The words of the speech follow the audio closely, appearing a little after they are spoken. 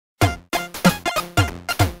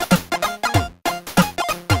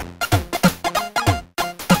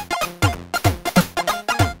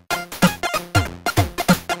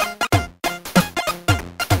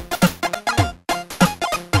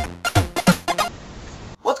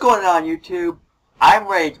going on, YouTube? I'm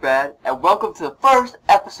RageBad, and welcome to the first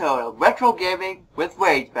episode of Retro Gaming with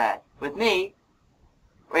RageBad. With me,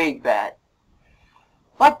 RageBad.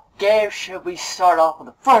 What game should we start off with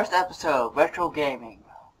the first episode of Retro Gaming?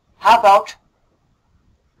 How about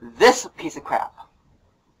this piece of crap?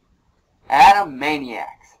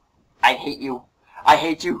 Animaniacs. I hate you. I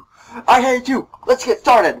hate you. I hate you. Let's get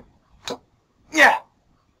started. Yeah.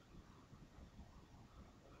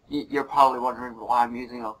 You're probably wondering why I'm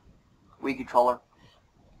using a Wii controller.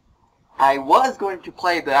 I was going to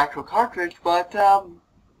play the actual cartridge, but,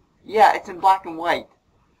 yeah, it's in black and white.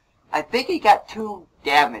 I think it got too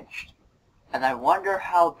damaged, and I wonder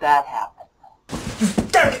how that happened.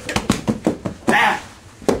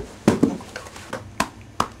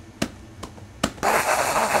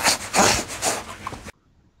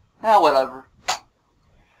 Whatever.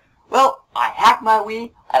 Well, I hacked my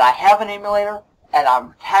Wii, and I have an emulator, and I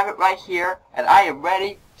have it right here, and I am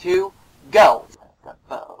ready to go. Go,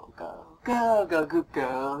 go, go, go, go,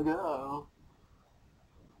 go, go.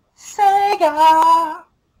 Sega!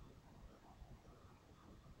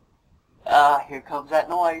 Here comes that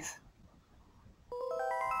noise.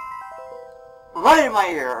 Right in my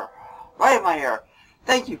ear. Right in my ear.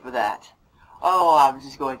 Thank you for that. Oh, I'm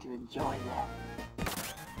just going to enjoy that.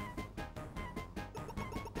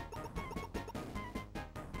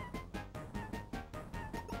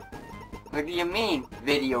 What do you mean,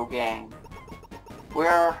 video game?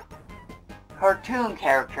 We're cartoon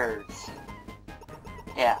characters.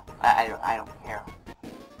 Yeah, I don't care.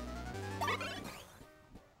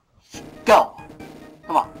 Go!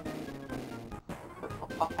 Come on.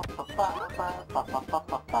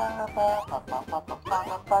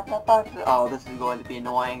 Oh, this is going to be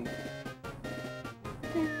annoying.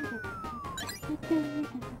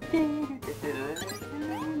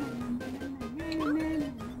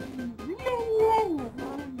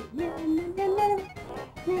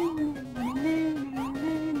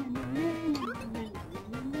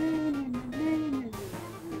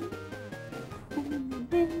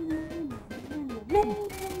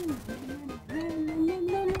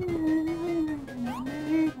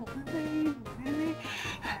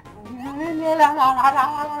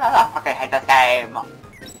 Okay, hate this game.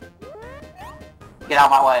 Get out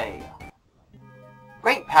of my way.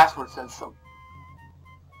 Great password system.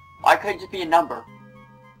 Why couldn't it just be a number?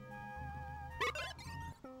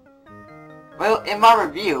 Well, in my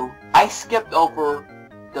review, I skipped over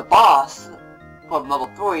the boss from level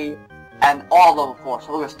 3 and all level 4.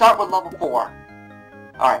 So we're going to start with level 4.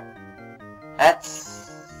 Alright.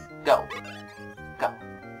 Let's go. Go.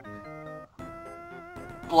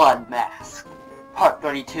 Blood Mask. Part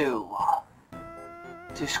 32.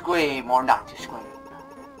 To scream or not to scream.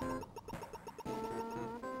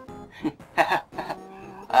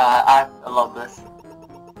 I love this.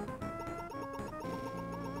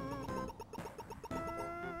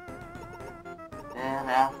 And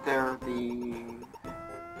after the...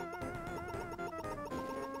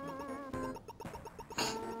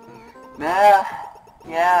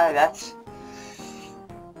 yeah, that's...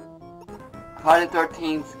 Friday the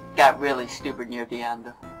 13th got really stupid near the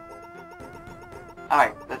end.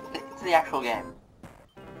 Alright, let's get to the actual game.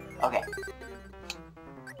 Okay.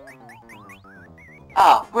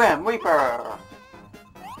 Ah, Grim Reaper!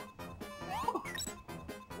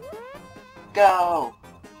 Go!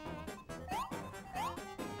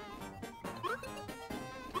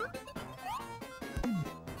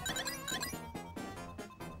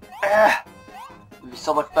 It would be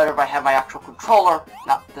so much better if I had my actual controller,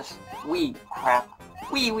 not this Wii crap.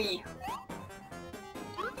 Wii.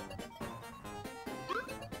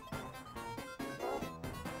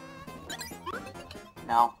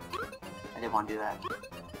 No, I didn't want to do that.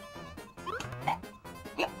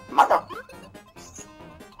 Yeah, mother!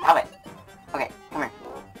 Have it. Okay, come here.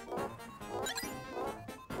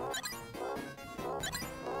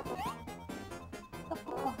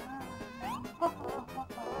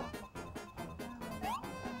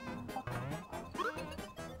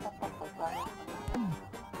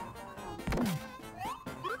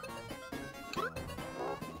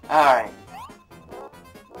 Alright.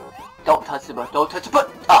 Don't touch the button. Don't touch the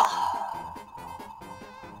button. Ah.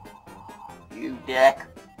 You dick.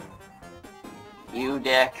 You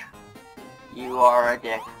dick. You are a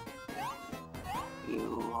dick.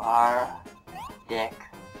 You are dick.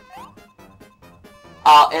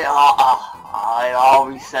 It all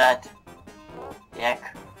reset. Dick.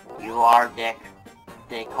 You are dick.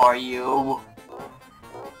 Dick are you.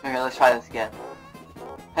 Okay, let's try this again.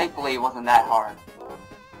 Thankfully it wasn't that hard.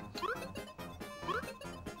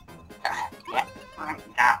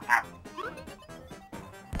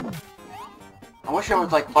 I wish there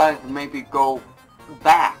was like a button to maybe go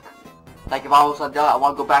back. Like if I was done, I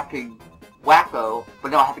want to go back to Wacko,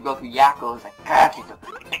 but no, I have to go through Yakko. It's like, God,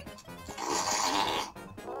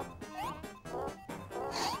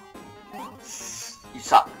 you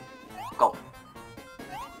suck. Go.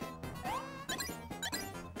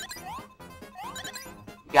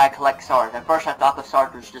 You gotta collect stars. At first I thought the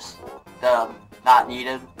stars was just not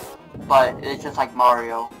needed, but it's just like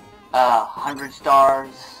Mario. 100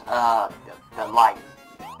 stars, the life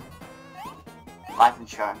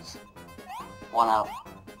insurance. 1 up,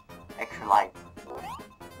 extra life,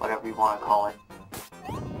 whatever you want to call it.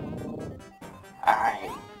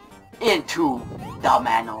 Alright, into the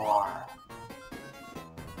manor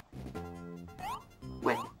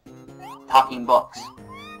with talking books.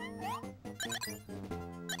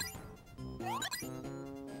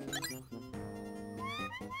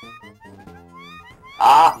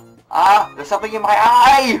 There's something in my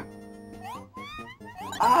eye!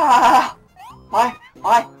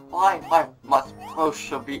 Why must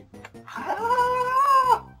supposed be?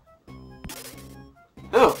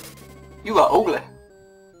 Ugh, you got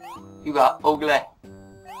ugly.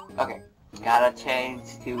 Okay, gotta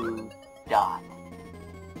change to dot.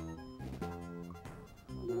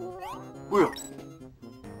 Whew.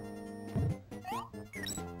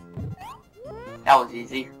 That was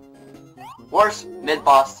easy. Worst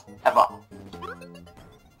mid-boss ever.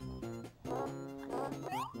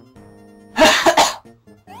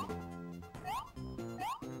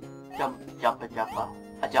 Jumpa, a jumpa,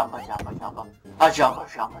 a jumpa,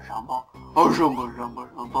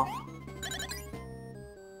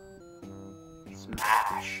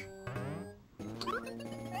 smash.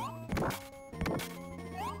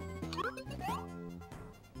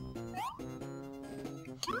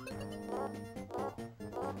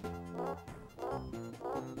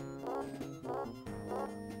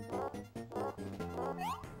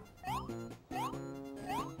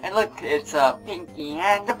 And look, it's Pinky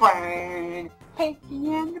and the Brain!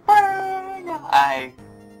 Pinky and the Brain! I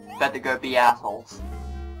bet they're gonna be assholes.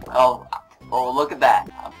 Oh, look at that.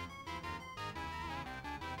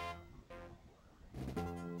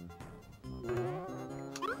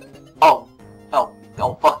 Oh,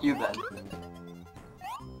 fuck you then.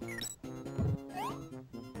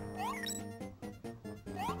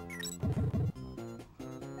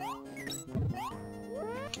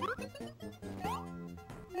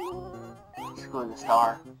 Screw the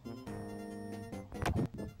star.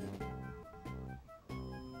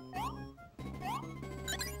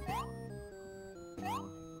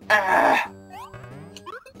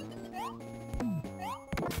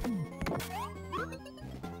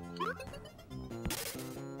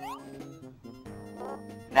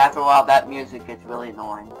 And after a while, that music gets really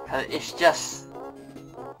annoying. Cause it's just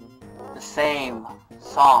the same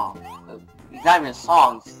song. It's not even a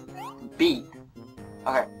song, it's a beat.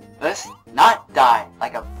 Okay, let's not die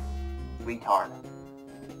like a retard.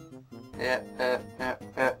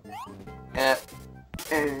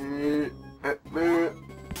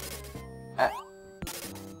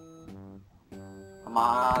 Come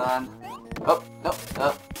on. Oh,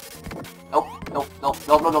 no.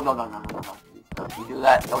 Don't you do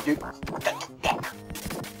that. Don't you.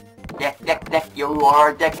 Deck. You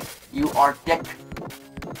are deck.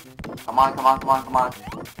 Come on.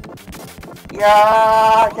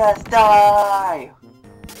 Yeah, just die.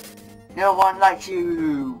 No one likes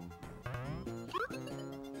you.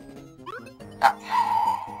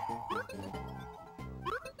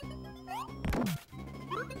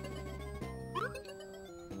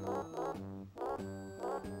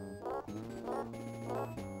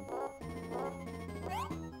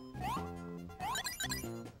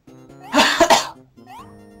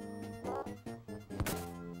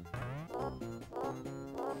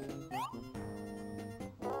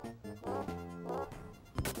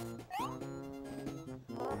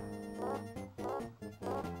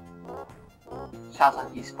 Sounds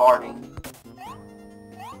like he's farting.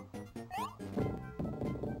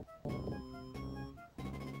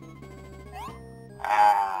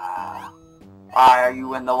 Why are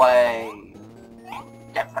you in the way?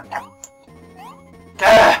 Get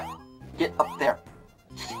up there.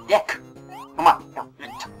 Stick. Come on.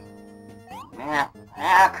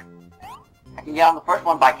 Heck. I can get on the first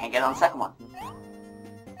one, but I can't get on the second one.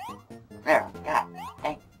 There. God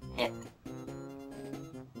dang it.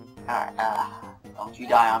 Alright, don't you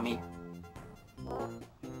die on me.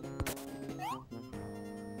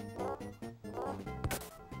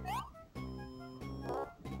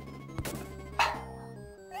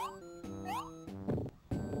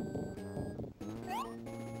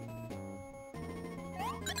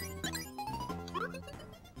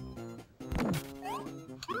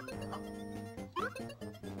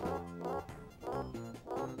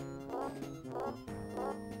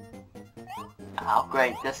 I'll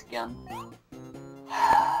upgrade this again.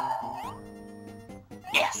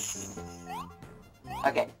 Yes!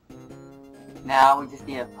 Okay. Now we just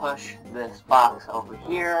need to push this box over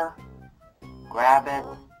here. Grab it.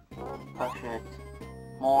 Push it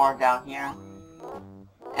more down here.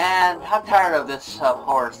 And I'm tired of this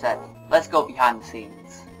horror set. Let's go behind the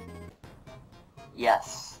scenes.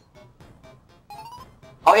 Yes.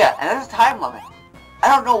 Oh yeah, and there's a time limit. I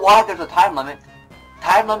don't know why there's a time limit.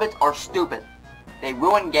 Time limits are stupid. They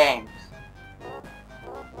ruin games.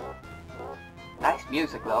 Nice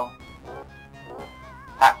music though.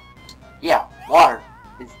 Yeah, water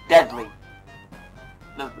is deadly.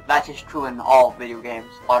 That's just true in all video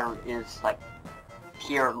games. Water is like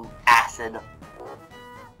pure acid.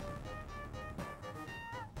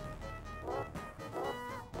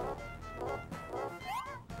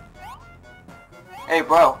 Hey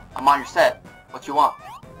bro, I'm on your set. What you want?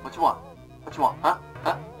 What you want? What you want? Huh?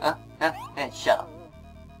 Hey, shut up.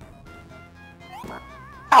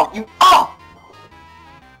 Ow, you— oh!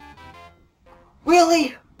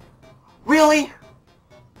 Really? Really?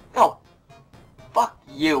 No. Fuck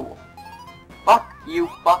you. Fuck you,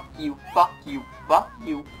 fuck you, fuck you, fuck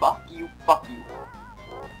you, fuck you, fuck you.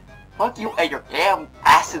 Fuck you and your damn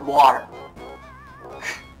acid water.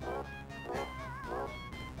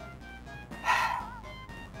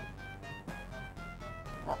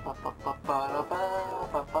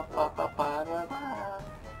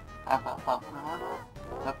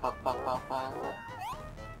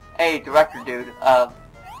 Hey, director dude,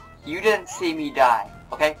 you didn't see me die,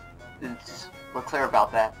 okay? We're clear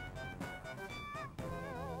about that.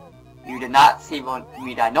 You did not see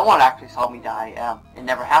me die. No one actually saw me die. It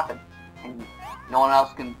never happened. And no one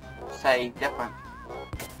else can say different.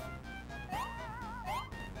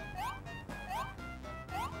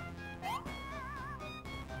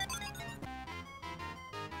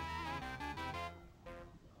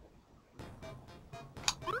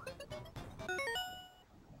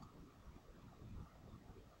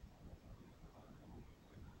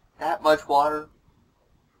 That much water,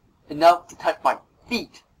 enough to touch my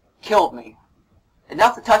feet, killed me.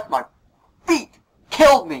 Enough to touch my feet,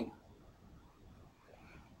 killed me.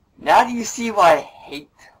 Now do you see why I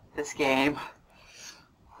hate this game?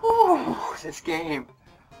 Whew, this game.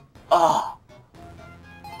 Ugh.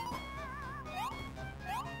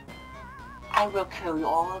 I will kill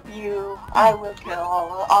all of you. I will kill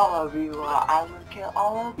all of you. I will kill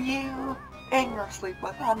all of you in your sleep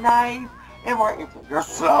with a knife. And right into your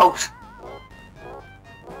throat!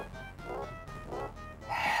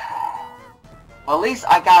 Well, at least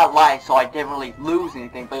I got a life, so I didn't really lose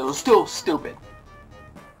anything, but it was still stupid.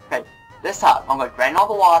 Okay, this time, I'm gonna drain all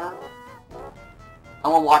the water.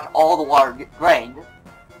 I'm gonna watch all the water get drained.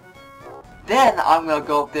 Then, I'm gonna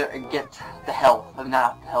go up there and get the health.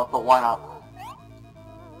 Not the health, the 1-up.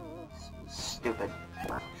 Stupid.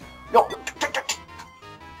 No!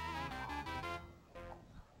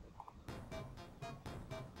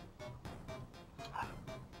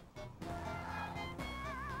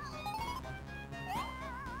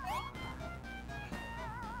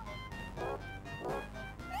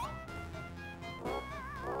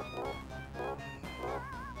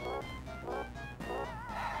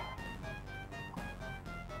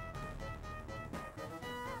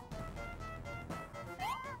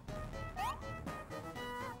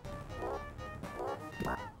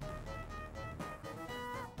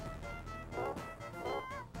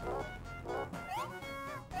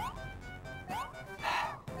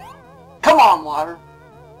 Come on, water!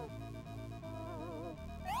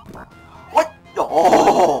 What?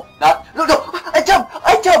 Oh! No! I jumped!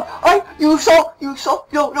 No!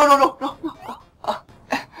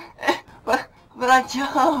 But I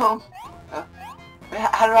jumped!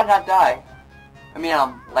 How did I not die? I mean,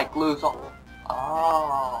 like, lose all—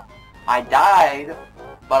 oh, I died,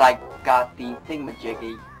 but I got the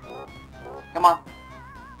thingamajiggy. Come on.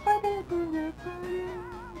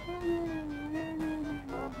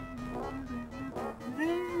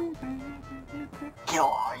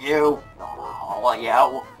 Kill you! Oh, yeah.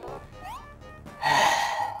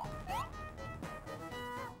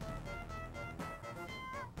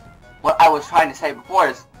 What I was trying to say before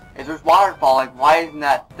is there's water falling, why isn't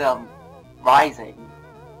that, rising?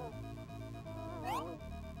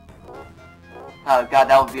 Oh god,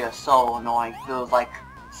 that would be so annoying. It was like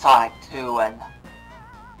Sonic 2 and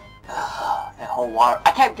that whole water.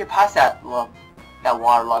 I can't get past that water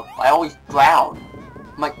level. I always drown.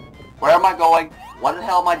 I'm like, where am I going? What the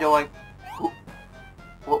hell am I doing?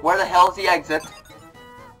 Where the hell is the exit?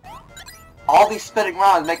 All these spinning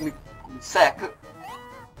around is making me sick.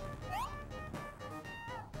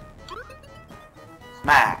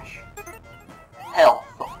 Smash.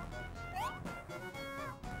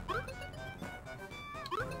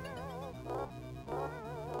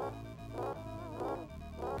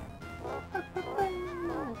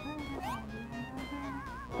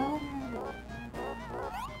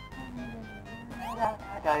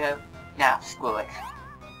 Okay. Now, screw it.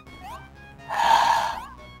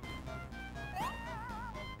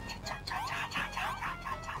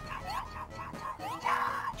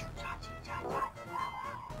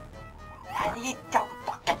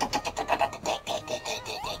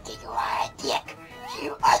 You are a dick.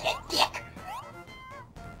 You are a dick.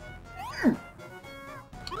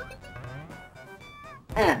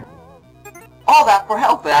 All that for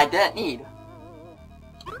help that I didn't need.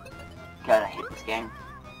 God, I hate this game.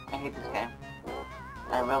 I hate this game.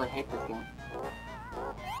 I really hate this game.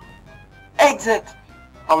 Exit!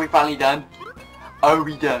 Are we finally done? Are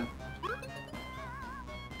we done?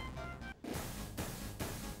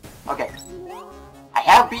 Okay. I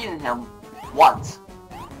have beaten him once.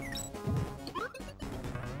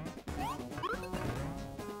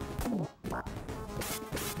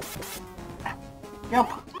 Jump.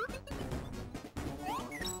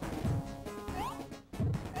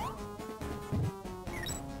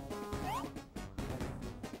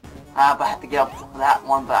 But I have to get up to that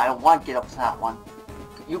one, but I don't want to get up to that one.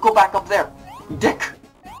 You go back up there, you dick!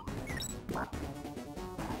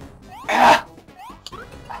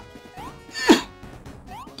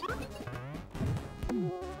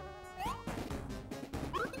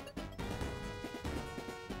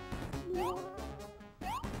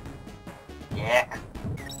 Dick.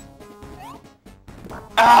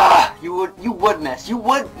 You would miss. You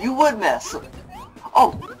would miss.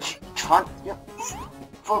 Oh, Tron, yeah,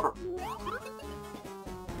 further.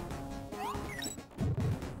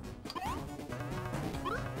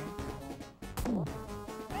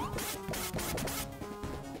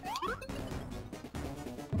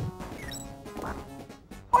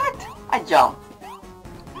 What? I jumped.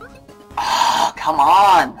 Ah, come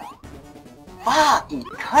on. Fucking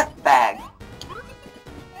cutbag.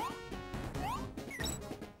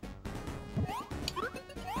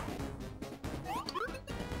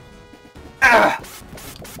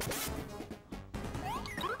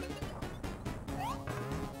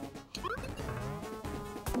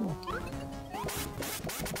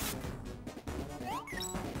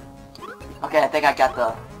 Okay, I think I got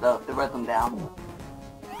the rhythm down.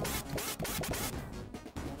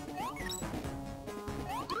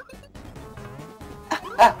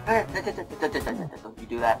 Don't you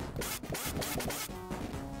do that.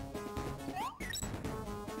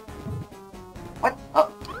 What?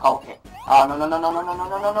 Oh, okay. Oh,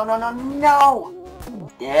 no!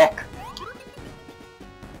 Dick.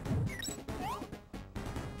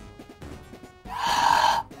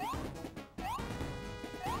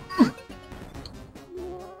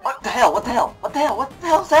 What the hell? What the hell? What the hell? What the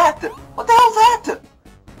hell's that? What the hell's that?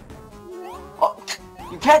 Oh,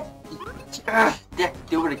 you can't. Dick,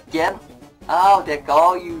 do it again. Oh, Dick.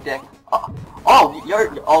 Oh, you Dick.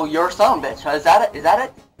 You're a son of a bitch. Is that it? Is that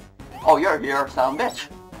it? Oh, you're a son of a bitch.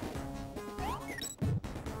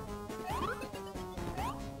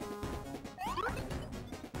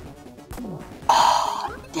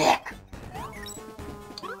 Oh, Dick.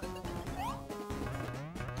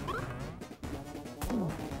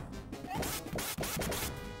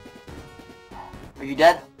 Are you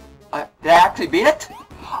dead? Did I actually beat it?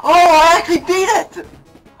 Oh, I actually beat it!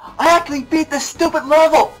 I actually beat this stupid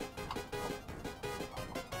level!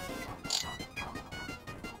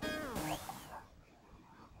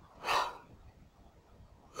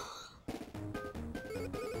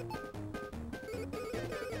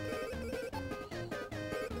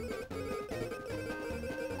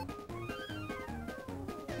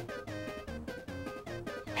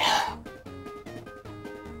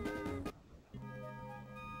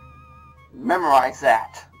 Memorize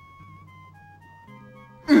that.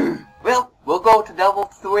 Well, we'll go to level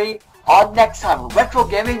 3 on next time with Retro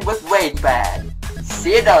Gaming with RageBad.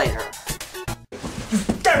 See you later.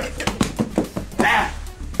 Ah.